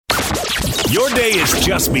Your day has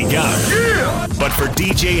just begun. Yeah! But for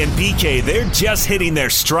DJ and PK, they're just hitting their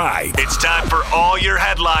stride. It's time for all your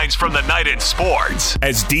headlines from the night in sports.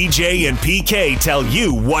 As DJ and PK tell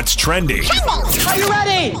you what's trending. Are you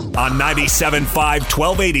ready? On 97.5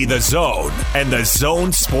 1280 The Zone and The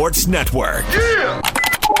Zone Sports Network. Yeah!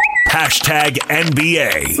 Hashtag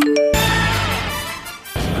NBA.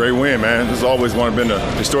 Great win, man. This has always been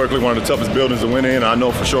historically one of the toughest buildings to win in. I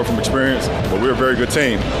know for sure from experience, but we're a very good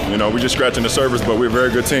team. You know, we're just scratching the surface, but we're a very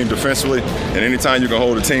good team defensively. And anytime you can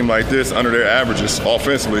hold a team like this under their averages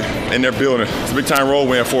offensively in their building, it's a big-time road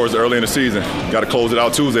win for us early in the season. Got to close it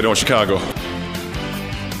out Tuesday on Chicago.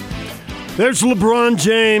 There's LeBron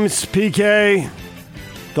James, PK.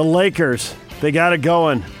 The Lakers, they got it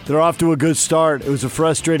going. They're off to a good start. It was a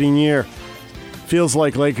frustrating year. Feels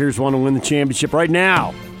like Lakers want to win the championship right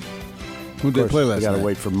now. Who did they play last night? They got to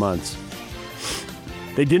wait for months.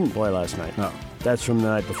 They didn't play last night. No. That's from the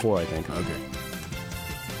night before, I think. Okay.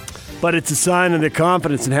 But it's a sign of their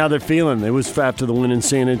confidence and how they're feeling. It was after the win in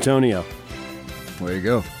San Antonio. There you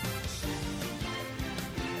go.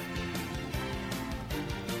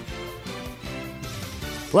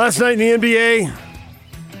 Last night in the NBA,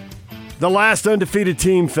 the last undefeated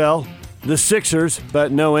team fell. The Sixers,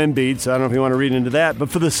 but no Embiid, so I don't know if you want to read into that.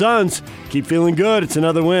 But for the Suns, keep feeling good. It's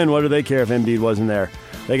another win. What do they care if Embiid wasn't there?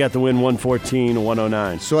 They got the win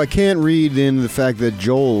 114-109. So I can't read into the fact that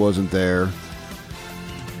Joel wasn't there,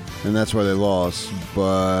 and that's why they lost.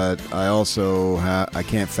 But I also I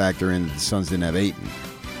can't factor in that the Suns didn't have Ayton.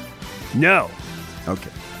 No.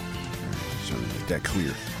 Okay. So make that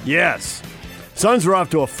clear. Yes. Suns were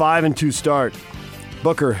off to a 5-2 start.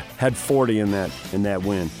 Booker had 40 in that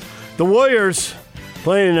win. The Warriors,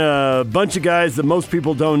 playing a bunch of guys that most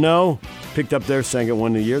people don't know, picked up their second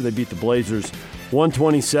win of the year. They beat the Blazers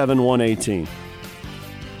 127-118.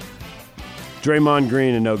 Draymond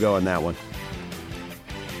Green, a no-go on that one.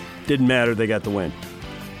 Didn't matter, they got the win.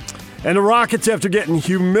 And the Rockets, after getting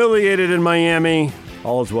humiliated in Miami,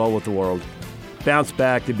 all is well with the world. Bounced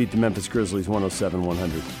back, they beat the Memphis Grizzlies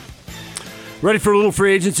 107-100. Ready for a little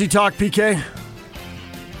free agency talk, PK?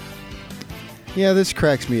 Yeah, this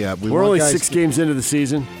cracks me up. We're only 6 games into the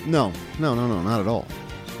season. No, not at all.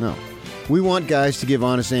 No. We want guys to give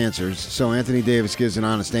honest answers, so Anthony Davis gives an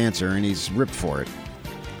honest answer, and he's ripped for it.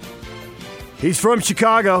 He's from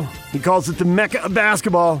Chicago. He calls it the Mecca of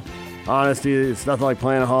basketball. Honestly, it's nothing like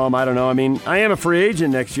playing at home. I don't know. I mean, I am a free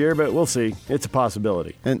agent next year, but we'll see. It's a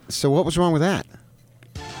possibility. And so what was wrong with that?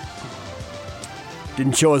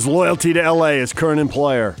 Didn't show his loyalty to L.A. as current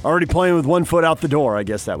employer. Already playing with one foot out the door. I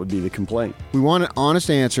guess that would be the complaint. We wanted honest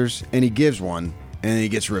answers, and he gives one, and he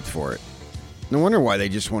gets ripped for it. No wonder why they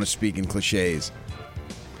just want to speak in cliches.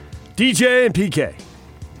 DJ and PK.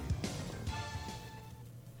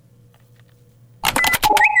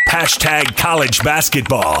 Hashtag college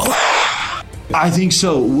basketball. I think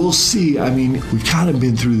so. We'll see. I mean, we've kind of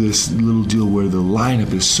been through this little deal where the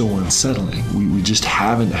lineup is so unsettling. We just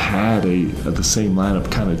haven't had the same lineup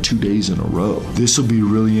kind of 2 days in a row. This will be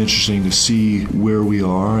really interesting to see where we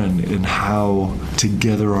are and how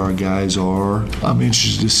together our guys are. I'm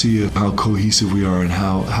interested to see how cohesive we are and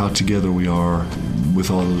how together we are with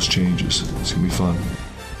all those changes. It's going to be fun.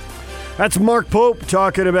 That's Mark Pope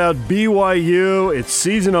talking about BYU. It's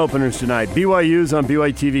season openers tonight. BYU's on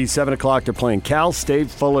BYTV, 7 o'clock. They're playing Cal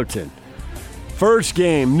State Fullerton. First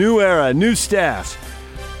game, new era, new staff.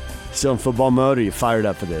 Still in football mode, or are you fired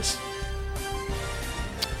up for this?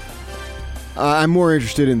 I'm more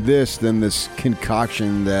interested in this than this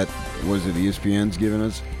concoction that, was it ESPN's giving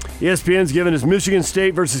us? ESPN's giving us Michigan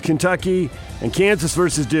State versus Kentucky and Kansas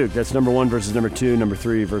versus Duke. That's number 1 versus number 2, number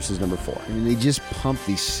 3 versus number 4. I mean, they just pump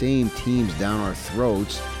these same teams down our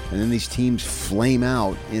throats, and then these teams flame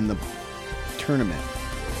out in the tournament.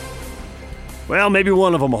 Well, maybe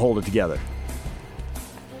one of them will hold it together.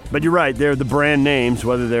 But you're right, they're the brand names,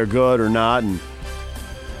 whether they're good or not, and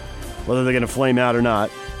whether they're going to flame out or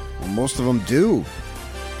not. Well, most of them do.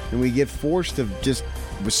 And we get forced to just...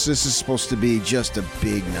 This is supposed to be just a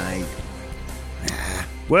big night.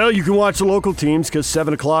 Well, you can watch the local teams because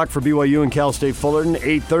 7 o'clock for BYU and Cal State Fullerton.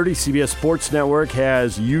 8:30, CBS Sports Network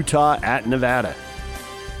has Utah at Nevada.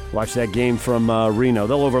 Watch that game from Reno.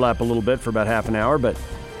 They'll overlap a little bit for about half an hour, but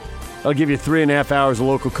I'll give you 3.5 hours of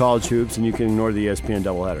local college hoops, and you can ignore the ESPN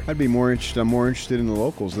doubleheader. I'm more interested in the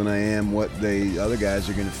locals than I am what the other guys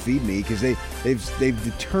are going to feed me because they've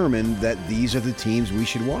determined that these are the teams we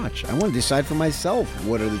should watch. I want to decide for myself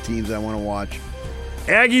what are the teams I want to watch.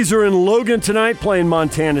 Aggies are in Logan tonight playing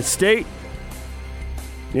Montana State.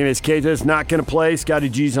 Anyways, Keita's not going to play. Scotty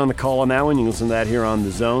G's on the call on that one. You can listen to that here on The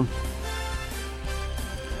Zone.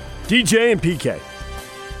 DJ and PK.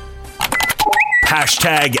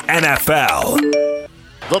 #NFL.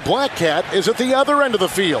 The Black Cat is at the other end of the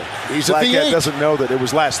field. He's Black at the Cat 8. doesn't know that it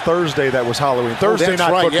was last Thursday that was Halloween. Thursday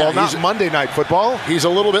night right, football, yeah. not Monday night football. He's a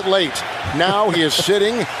little bit late. Now he is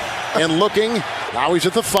sitting and looking. Now he's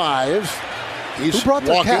at the 5. He's Who brought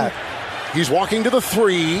the walking. cat? He's walking to the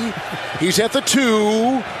 3. He's at the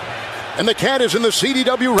 2. And the Cat is in the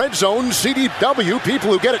CDW red zone. CDW,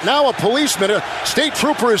 people who get it now, a policeman, a state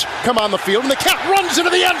trooper has come on the field, and the Cat runs into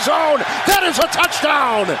the end zone. That is a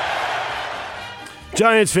touchdown.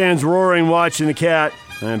 Giants fans roaring watching the Cat.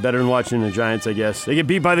 Better than watching the Giants, I guess. They get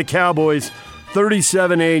beat by the Cowboys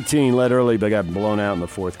 37-18. Led early, but got blown out in the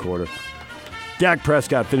fourth quarter. Dak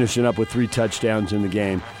Prescott finishing up with 3 touchdowns in the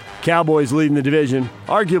game. Cowboys leading the division.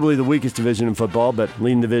 Arguably the weakest division in football, but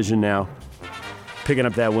leading the division now. Picking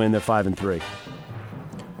up that win, they're 5-3.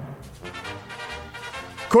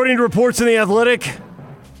 According to reports in The Athletic,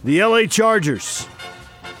 the LA Chargers,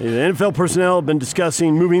 the NFL personnel have been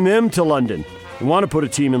discussing moving them to London. They want to put a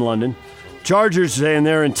team in London. Chargers saying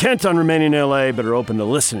they're intent on remaining in LA, but are open to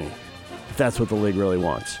listening if that's what the league really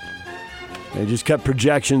wants. They just cut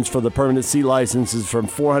projections for the permanent seat licenses from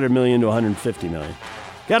 $400 million to $150 million.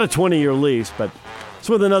 Got a 20-year lease, but it's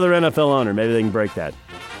with another NFL owner. Maybe they can break that.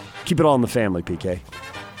 Keep it all in the family, PK.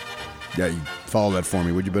 Yeah, you follow that for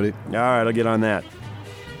me, would you, buddy? All right, I'll get on that.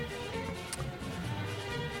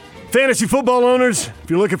 Fantasy football owners, if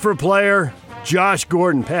you're looking for a player, Josh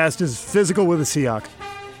Gordon passed his physical with the Seahawks.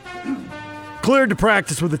 Cleared to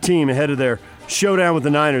practice with the team ahead of their showdown with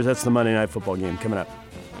the Niners. That's the Monday Night Football game coming up.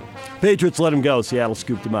 Patriots let him go. Seattle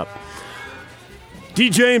scooped him up.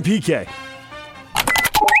 DJ and PK.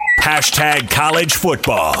 #college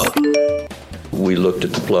football. We looked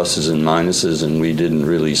at the pluses and minuses, and we didn't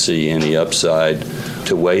really see any upside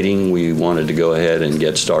to waiting. We wanted to go ahead and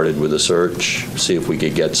get started with a search, see if we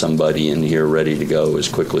could get somebody in here ready to go as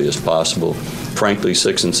quickly as possible. Frankly,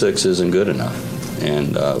 6-6 isn't good enough,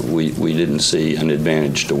 and we didn't see an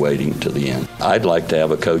advantage to waiting to the end. I'd like to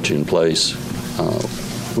have a coach in place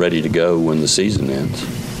ready to go when the season ends,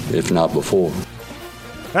 if not before.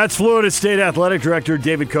 That's Florida State Athletic Director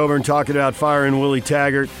David Coburn talking about firing Willie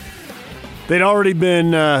Taggart. They'd already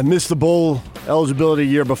been missed the bowl eligibility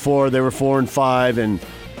year before. They were 4-5, and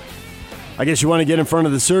I guess you want to get in front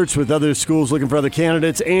of the search with other schools looking for other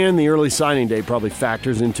candidates, and the early signing day probably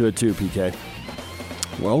factors into it too, PK.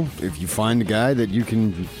 Well, if you find a guy that you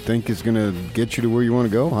can think is going to get you to where you want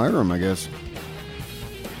to go, hire him, I guess.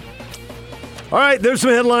 All right, there's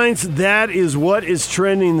some headlines. That is what is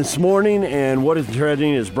trending this morning, and what is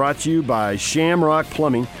trending is brought to you by Shamrock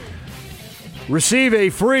Plumbing. Receive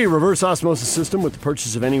a free reverse osmosis system with the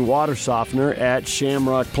purchase of any water softener at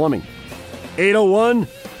Shamrock Plumbing.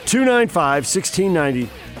 801-295-1690.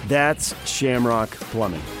 That's Shamrock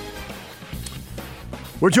Plumbing.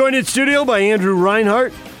 We're joined in studio by Andrew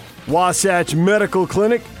Reinhardt, Wasatch Medical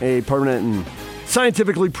Clinic, a permanent and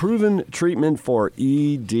scientifically proven treatment for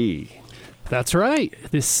ED. That's right.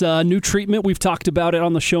 This new treatment, we've talked about it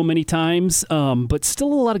on the show many times, but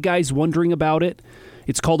still a lot of guys wondering about it.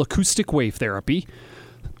 It's called acoustic wave therapy.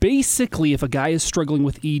 Basically, if a guy is struggling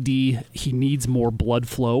with ED, he needs more blood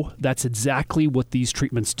flow. That's exactly what these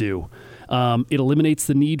treatments do. It eliminates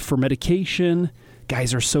the need for medication.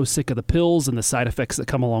 Guys are so sick of the pills and the side effects that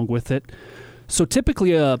come along with it. So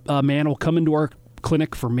typically a man will come into our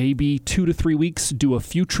clinic for maybe 2 to 3 weeks, do a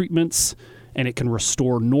few treatments, and it can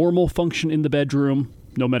restore normal function in the bedroom.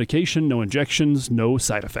 No medication, no injections, no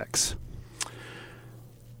side effects.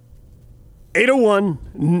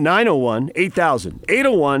 801-901-8000.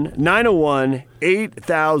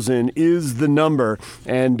 801-901-8000 is the number.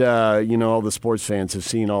 And, all the sports fans have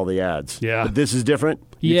seen all the ads. Yeah. But this is different?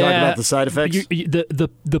 You talk about the side effects?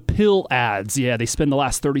 The pill ads, yeah, they spend the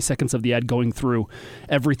last 30 seconds of the ad going through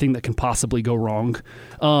everything that can possibly go wrong.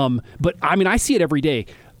 But, I see it every day.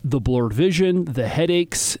 The blurred vision, the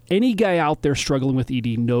headaches. Any guy out there struggling with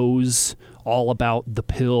ED knows all about the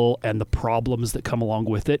pill and the problems that come along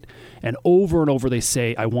with it. And over they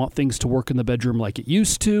say, I want things to work in the bedroom like it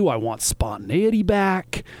used to. I want spontaneity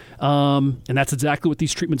back. And that's exactly what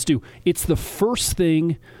these treatments do. It's the first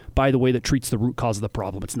thing, by the way, that treats the root cause of the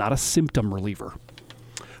problem. It's not a symptom reliever.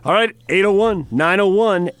 All right,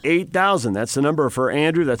 801-901-8000. That's the number for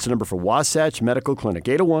Andrew. That's the number for Wasatch Medical Clinic.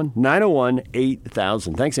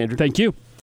 801-901-8000. Thanks, Andrew. Thank you.